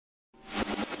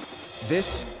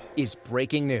This is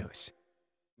breaking news.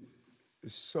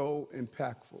 It's so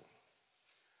impactful.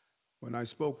 When I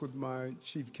spoke with my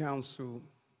chief counsel,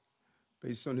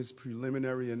 based on his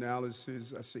preliminary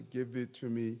analysis, I said, give it to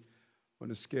me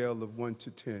on a scale of 1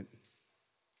 to 10.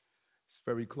 It's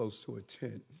very close to a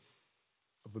 10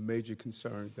 of a major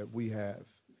concern that we have.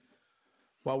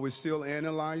 While we're still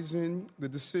analyzing the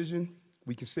decision,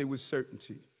 we can say with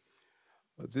certainty,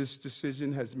 this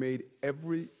decision has made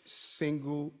every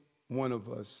single one of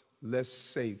us less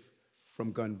safe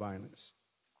from gun violence.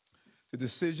 The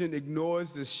decision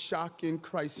ignores the shocking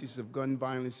crisis of gun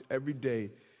violence every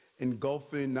day,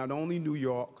 engulfing not only New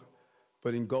York,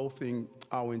 but engulfing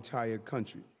our entire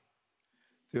country.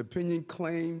 The opinion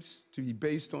claims to be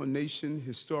based on nation's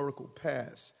historical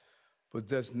past, but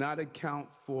does not account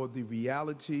for the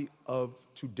reality of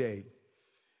today.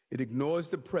 It ignores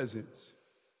the present,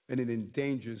 and it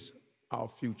endangers our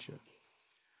future.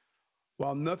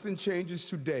 While nothing changes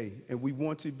today, and we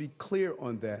want to be clear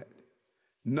on that,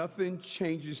 nothing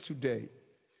changes today.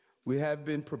 We have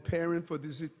been preparing for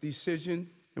this decision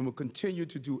and will continue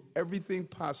to do everything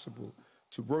possible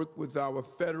to work with our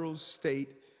federal,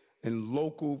 state, and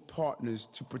local partners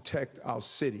to protect our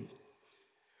city.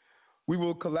 We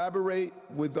will collaborate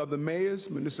with other mayors,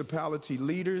 municipality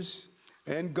leaders,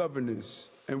 and governors,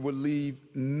 and will leave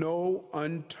no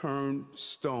unturned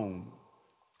stone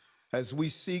as we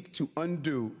seek to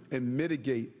undo and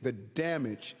mitigate the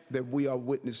damage that we are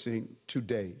witnessing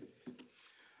today.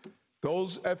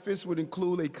 Those efforts would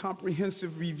include a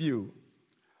comprehensive review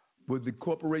with the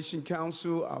Corporation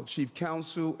Counsel, our Chief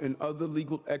Counsel, and other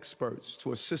legal experts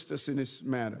to assist us in this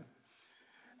matter.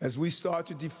 As we start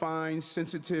to define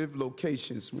sensitive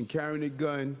locations when carrying a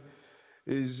gun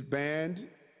is banned,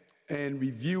 and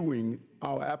reviewing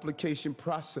our application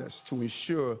process to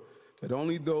ensure that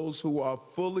only those who are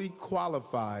fully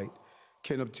qualified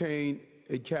can obtain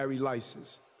a carry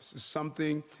license. This is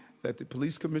something that the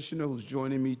police commissioner who's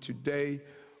joining me today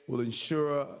will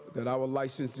ensure that our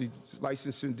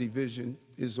licensing division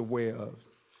is aware of.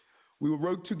 We will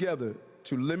work together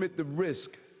to limit the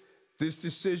risk this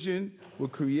decision will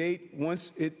create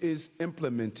once it is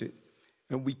implemented,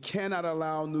 and we cannot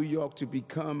allow New York to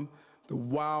become the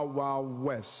Wild Wild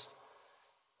West.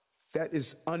 That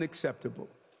is unacceptable.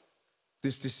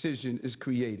 This decision is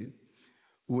created.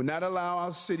 We will not allow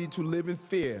our city to live in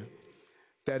fear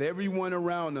that everyone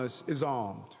around us is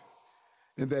armed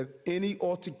and that any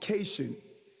altercation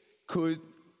could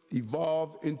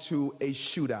evolve into a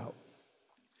shootout.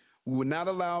 We will not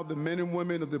allow the men and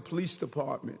women of the police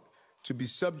department to be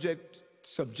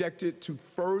subjected to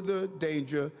further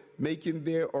danger, making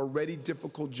their already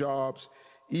difficult jobs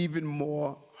even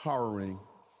more harrowing.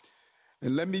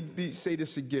 And let me say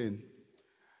this again.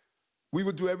 We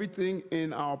will do everything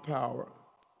in our power,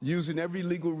 using every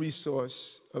legal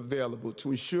resource available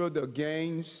to ensure the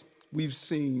gains we've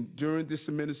seen during this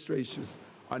administration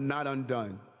are not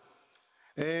undone,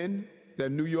 and that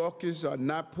New Yorkers are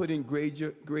not put in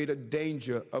greater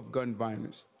danger of gun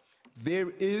violence. There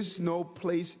is no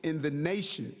place in the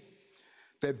nation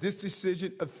that this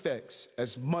decision affects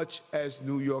as much as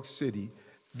New York City.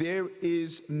 There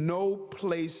is no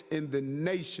place in the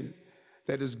nation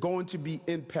that is going to be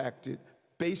impacted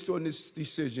based on this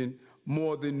decision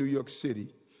more than New York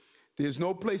City. There's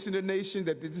no place in the nation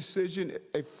that the decision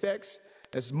affects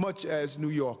as much as New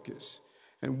Yorkers.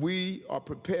 And we are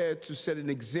prepared to set an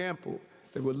example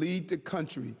that will lead the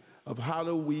country of how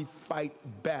do we fight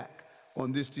back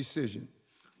on this decision.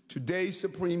 Today's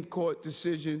Supreme Court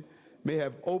decision may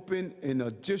have opened an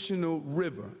additional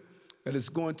river that is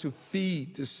going to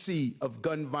feed the sea of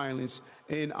gun violence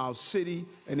in our city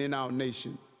and in our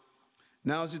nation.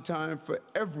 Now is the time for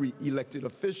every elected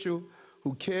official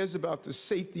who cares about the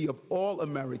safety of all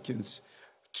Americans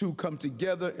to come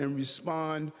together and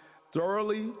respond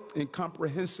thoroughly and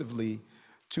comprehensively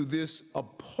to this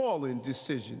appalling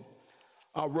decision.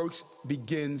 Our work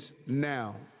begins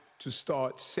now to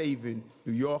start saving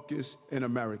New Yorkers and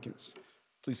Americans.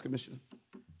 Please, Commissioner.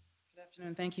 Good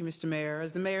afternoon. Thank you, Mr. Mayor.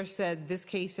 As the mayor said, this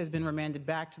case has been remanded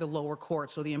back to the lower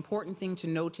court. So the important thing to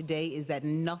know today is that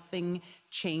nothing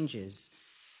changes.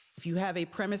 If you have a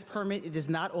premise permit, it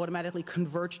does not automatically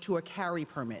convert to a carry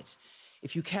permit.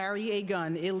 If you carry a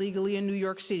gun illegally in New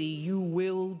York City, you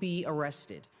will be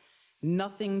arrested.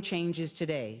 Nothing changes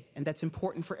today, and that's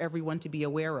important for everyone to be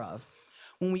aware of.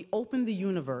 When we open the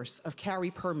universe of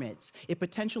carry permits, it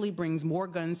potentially brings more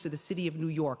guns to the city of New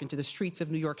York and to the streets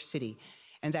of New York City,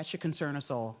 and that should concern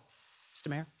us all. Mr.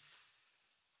 Mayor?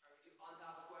 On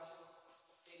top of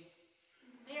questions?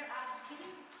 Mayor, can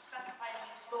you specify,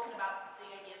 you've spoken about the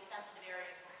idea of sensitive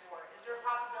areas before, is there a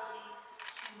possibility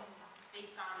to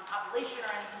based on population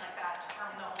or anything like that,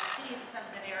 determine the whole city as a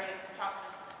sensitive area. Can you talk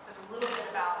to us a little bit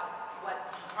about what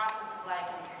the process is like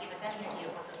and give us any idea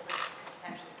of what those risks could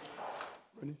potentially be?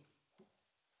 Ready?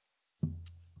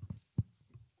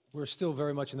 We're still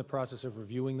very much in the process of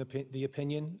reviewing the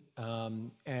opinion,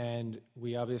 and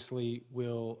we obviously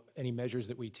will, any measures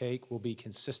that we take will be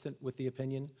consistent with the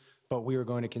opinion, but we are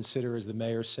going to consider, as the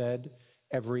mayor said,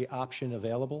 every option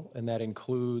available, and that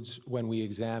includes when we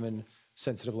examine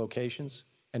sensitive locations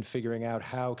and figuring out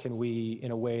how can we,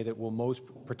 in a way that will most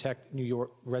protect New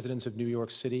York residents of New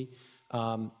York City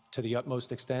to the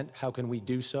utmost extent, how can we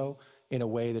do so in a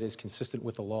way that is consistent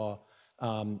with the law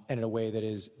and in a way that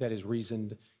is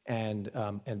reasoned and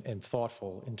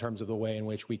thoughtful in terms of the way in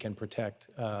which we can protect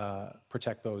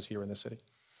those here in the city.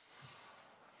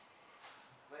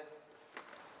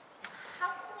 How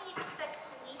can we expect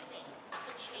policing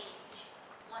to change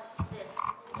once this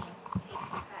ruling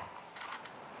takes effect?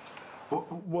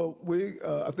 Well,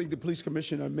 I think the police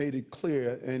commissioner made it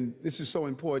clear, and this is so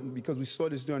important because we saw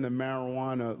this during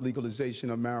the legalization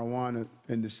of marijuana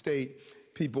in the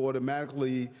state. People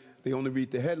automatically, they only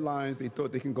read the headlines. They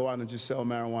thought they can go out and just sell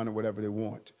marijuana whatever they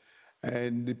want.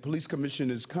 And the police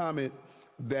commissioner's comment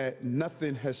that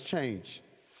nothing has changed.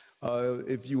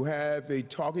 If you have a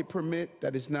target permit,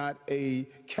 that is not a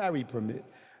carry permit.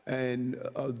 And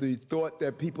the thought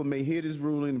that people may hear this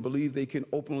ruling and believe they can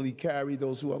openly carry,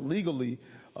 those who are legally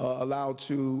allowed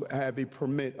to have a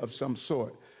permit of some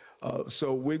sort.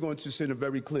 So we're going to send a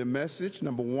very clear message.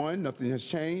 Number one, nothing has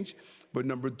changed. But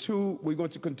number two, we're going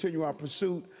to continue our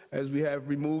pursuit as we have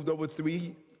removed over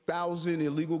 3,000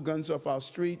 illegal guns off our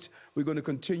streets. We're going to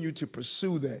continue to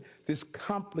pursue that. This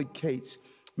complicates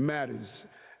matters.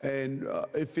 And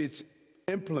if it's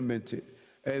implemented,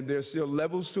 and there's still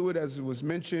levels to it, as it was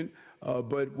mentioned,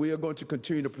 but we are going to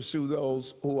continue to pursue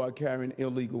those who are carrying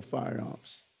illegal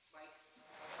firearms.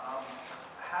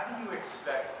 How do you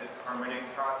expect the permitting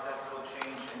process will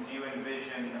change, and do you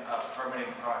envision a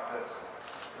permitting process,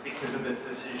 because of this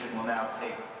decision, will now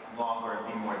take longer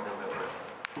and be more deliberate?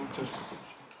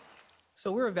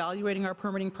 So we're evaluating our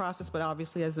permitting process, but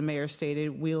obviously, as the mayor stated,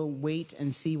 we'll wait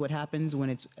and see what happens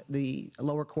when the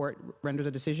lower court renders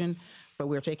a decision. But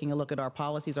we're taking a look at our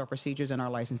policies, our procedures, and our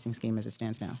licensing scheme as it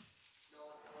stands now.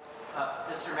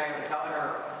 Mr. Mayor, the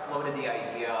governor floated the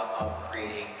idea of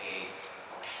creating a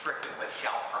restricted but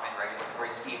shall permit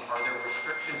regulatory scheme. Are there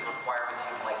restrictions, requirements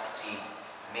you'd like to see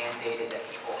mandated that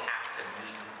people have to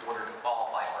meet in order to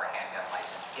qualify for a handgun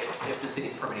license if the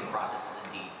city's permitting process is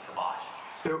indeed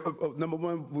kiboshed? Number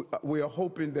one, we are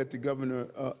hoping that the governor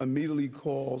immediately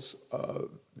calls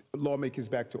lawmakers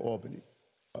back to Albany.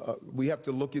 We have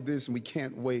to look at this, and we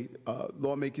can't wait.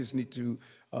 Lawmakers need to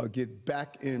get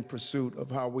back in pursuit of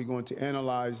how we're going to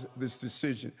analyze this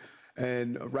decision.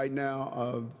 And right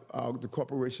now, the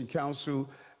Corporation Counsel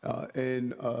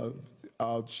and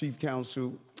our Chief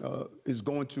Counsel is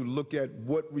going to look at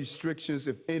what restrictions,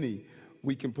 if any,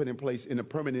 we can put in place in a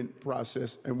permanent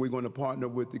process, and we're going to partner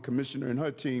with the commissioner and her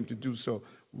team to do so.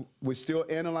 We're still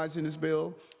analyzing this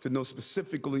bill to know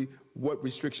specifically what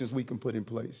restrictions we can put in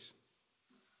place.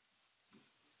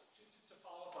 Just to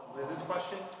follow up on Liz's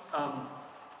question,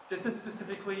 does this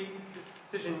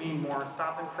decision mean more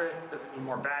stop and frisk? Does it mean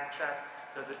more bag checks?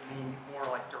 Does it mean more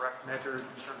like direct measures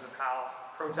in terms of how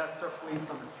protests are policed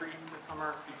on the street this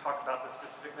summer? Can you talk about the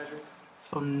specific measures?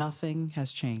 So nothing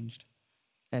has changed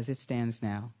as it stands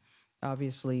now.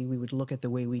 Obviously, we would look at the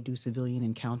way we do civilian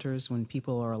encounters when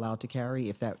people are allowed to carry,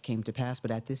 if that came to pass,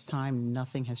 but at this time,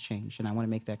 nothing has changed, and I want to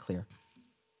make that clear.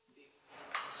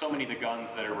 So many of the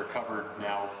guns that are recovered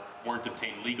now weren't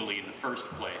obtained legally in the first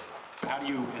place. How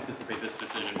do you anticipate this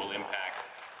decision will impact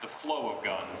the flow of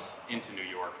guns into New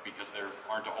York, because there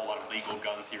aren't a whole lot of legal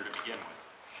guns here to begin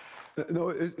with? No,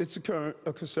 it's a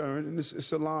concern, and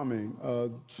it's alarming.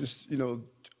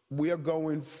 We are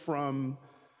going from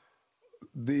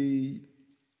the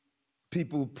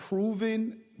people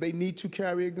proving they need to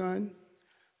carry a gun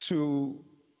to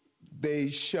they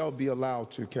shall be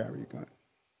allowed to carry a gun.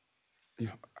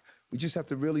 We just have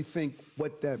to really think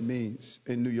what that means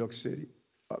in New York City.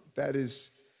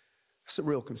 It's a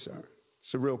real concern.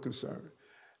 It's a real concern.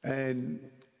 And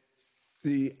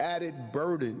the added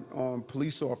burden on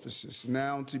police officers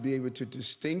now to be able to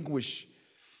distinguish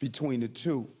between the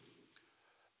two.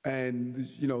 And,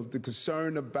 the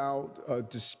concern about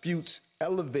disputes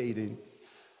elevating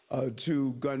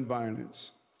to gun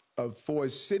violence. For a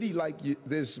city like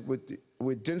this,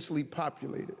 with densely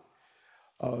populated,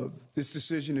 this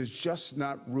decision is just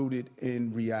not rooted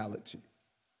in reality.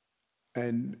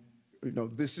 And,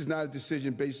 this is not a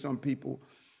decision based on people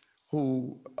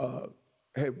who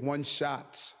had one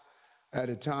shot at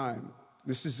a time.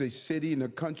 This is a city and a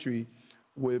country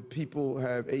where people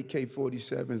have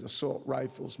AK-47s, assault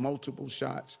rifles, multiple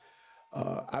shots.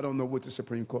 I don't know what the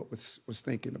Supreme Court was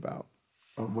thinking about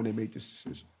when they made this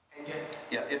decision.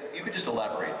 Yeah, if you could just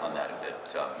elaborate on that a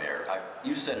bit, Mayor.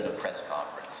 You said at a press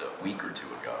conference a week or two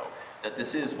ago that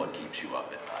this is what keeps you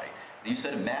up at night. You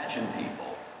said imagine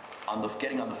people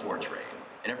getting on the 4 train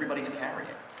and everybody's carrying.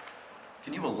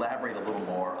 Can you elaborate a little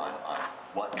more on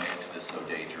what makes this so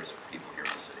dangerous for people here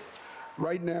in the city?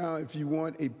 Right now, if you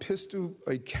want a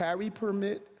carry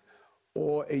permit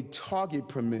or a target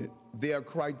permit, there are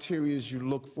criteria you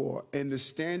look for. And the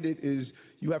standard is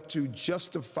you have to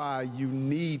justify you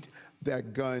need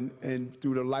that gun and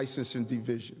through the licensing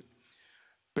division.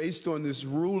 Based on this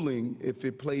ruling, if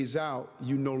it plays out,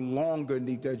 you no longer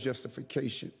need that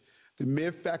justification. The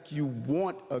mere fact you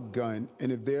want a gun,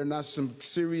 and if there are not some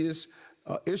serious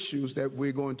issues that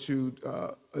we're going to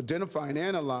identify and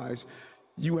analyze,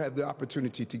 you have the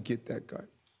opportunity to get that gun.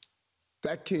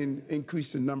 That can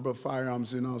increase the number of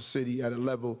firearms in our city at a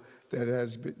level that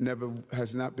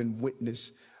has not been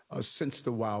witnessed since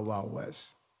the Wild Wild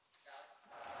West.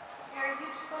 Mayor,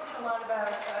 you've spoken a lot about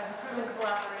improving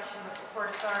collaboration with the Port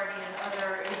Authority and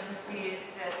other agencies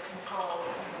that control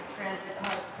transit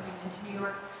hubs coming into New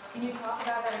York. Can you talk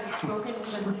about that? Have you spoken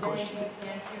to them today? Do you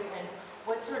plan to? And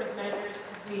what sort of measures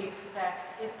could we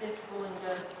expect if this ruling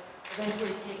does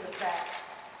eventually take effect?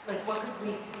 Like, what could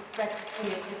we expect to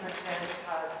see at different transit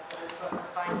hubs that are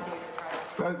bi-state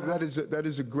or tri-state? That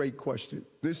is a great question.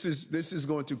 This is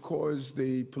going to cause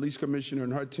the police commissioner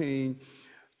and her team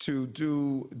to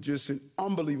do just an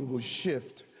unbelievable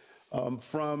shift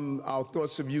from our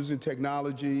thoughts of using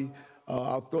technology,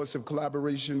 our thoughts of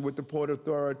collaboration with the Port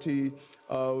Authority.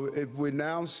 If we're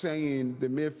now saying the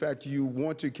mere fact you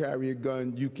want to carry a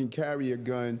gun, you can carry a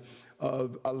gun,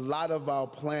 a lot of our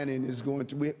planning is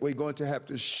we're going to have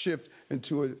to shift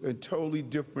into a totally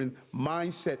different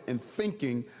mindset and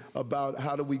thinking about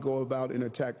how do we go about and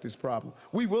attack this problem.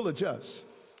 We will adjust.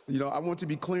 You know, I want to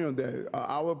be clear on that.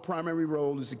 Our primary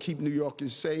role is to keep New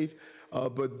Yorkers safe,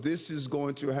 but this is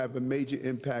going to have a major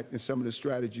impact in some of the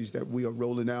strategies that we are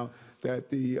rolling out that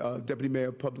the Deputy Mayor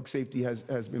of Public Safety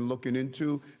has been looking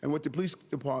into and what the police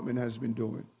department has been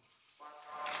doing.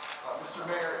 Mr.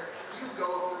 Mayor, can you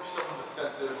go through some of the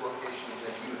sensitive locations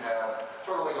that you have,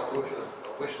 sort of like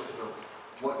a wish list of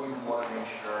what you want to make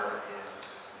sure is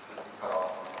just completely cut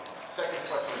off? Second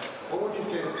question, what would you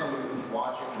say to somebody who's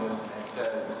watching this and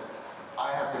says,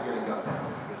 I have to get a gun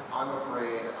now because I'm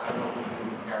afraid, I don't know who's going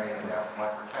to be carrying it now for my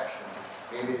protection.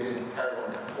 Maybe they didn't carry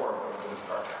one before, but I'm going to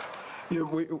start now.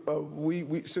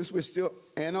 Yeah, since we're still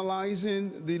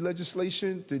analyzing the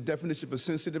legislation, the definition of a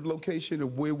sensitive location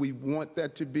and where we want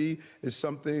that to be is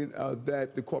something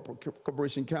that the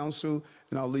Corporation Council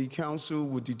and our lead counsel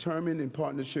would determine in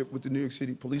partnership with the New York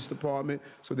City Police Department.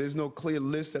 So there's no clear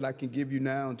list that I can give you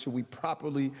now until we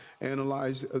properly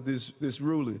analyze this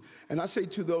ruling. And I say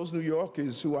to those New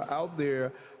Yorkers who are out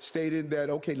there stating that,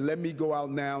 okay, let me go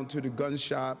out now to the gun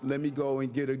shop, let me go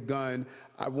and get a gun,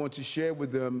 I want to share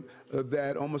with them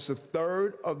that almost a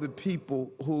third of the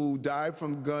people who die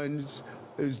from guns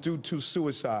is due to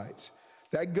suicides.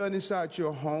 That gun inside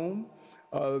your home,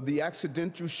 the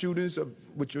accidental shootings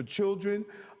with your children,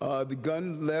 the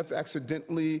gun left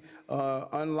accidentally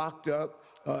unlocked up,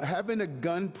 having a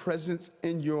gun presence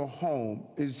in your home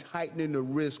is heightening the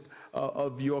risk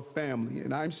of your family.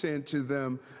 And I'm saying to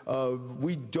them,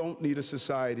 we don't need a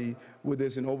society where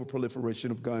there's an overproliferation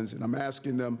of guns. And I'm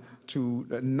asking them to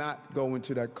not go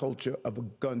into that culture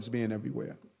of guns being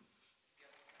everywhere.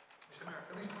 Mr. Mayor,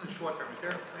 at least in the short term, is there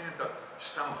a plan to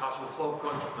stop possible flow of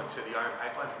guns from, like, say, the Iron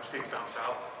Pipeline from states down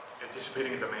south,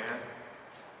 anticipating a demand?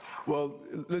 Well,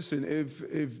 listen,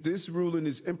 if this ruling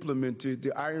is implemented,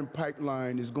 the Iron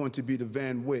Pipeline is going to be the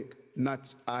Van Wyck,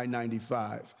 not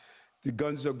I-95. The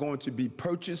guns are going to be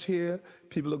purchased here.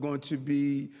 People are going to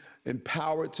be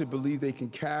empowered to believe they can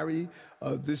carry.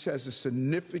 This has a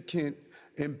significant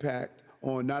impact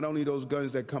on not only those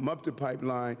guns that come up the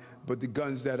pipeline, but the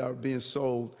guns that are being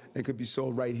sold and could be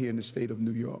sold right here in the state of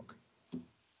New York. Is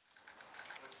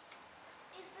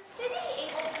the city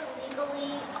able to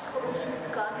legally police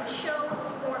gun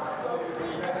shows more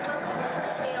closely as well as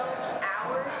curtail the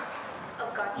hours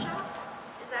of gun shops?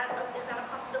 Is that a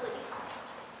possibility?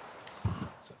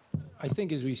 I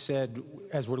think, as we said,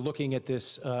 as we're looking at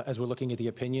this, as we're looking at the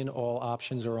opinion, all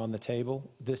options are on the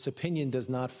table. This opinion does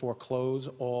not foreclose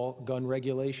all gun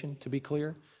regulation, to be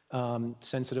clear.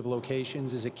 Sensitive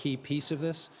locations is a key piece of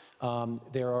this.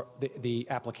 The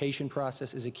application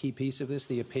process is a key piece of this.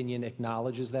 The opinion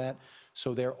acknowledges that.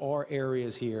 So there are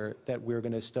areas here that we're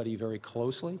going to study very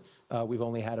closely We've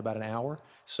only had about an hour,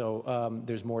 so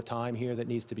there's more time here that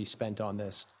needs to be spent on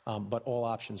this. But all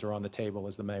options are on the table,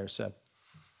 as the mayor said.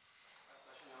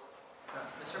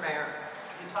 Mr. Mayor,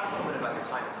 can you talk a little bit about your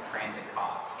time as a transit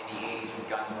cop? In the 80s, when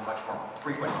guns were much more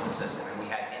frequent in the system, and we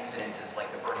had incidences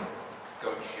like the burning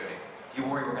goat shooting. Do you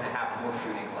worry we're going to have more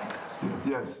shootings like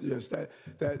this? Yes,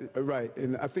 right.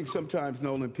 And I think sometimes,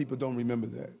 Nolan, people don't remember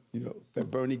that. You know,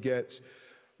 that Bernie Goetz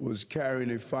was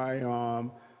carrying a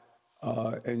firearm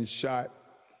and shot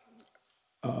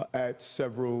at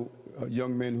several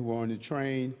young men who were on the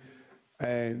train.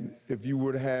 And if you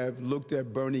would have looked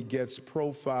at Bernie Goetz's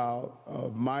profile,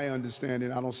 of my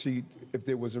understanding, I don't see if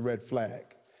there was a red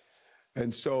flag.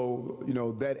 And so, you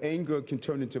know, that anger can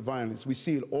turn into violence. We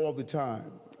see it all the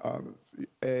time.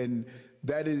 And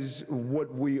that is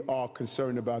what we are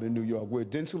concerned about in New York. We're a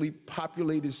densely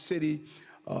populated city.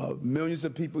 Millions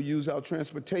of people use our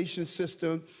transportation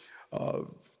system.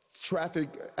 Traffic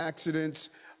accidents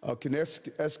can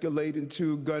escalate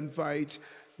into gunfights.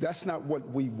 That's not what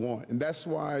we want. And that's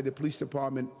why the police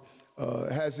department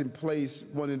has in place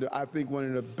I think one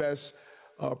of the best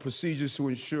procedures to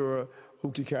ensure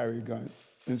who can carry a gun.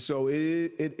 And so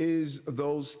it is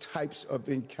those types of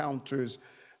encounters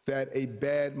that a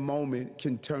bad moment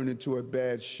can turn into a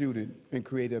bad shooting and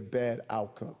create a bad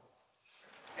outcome.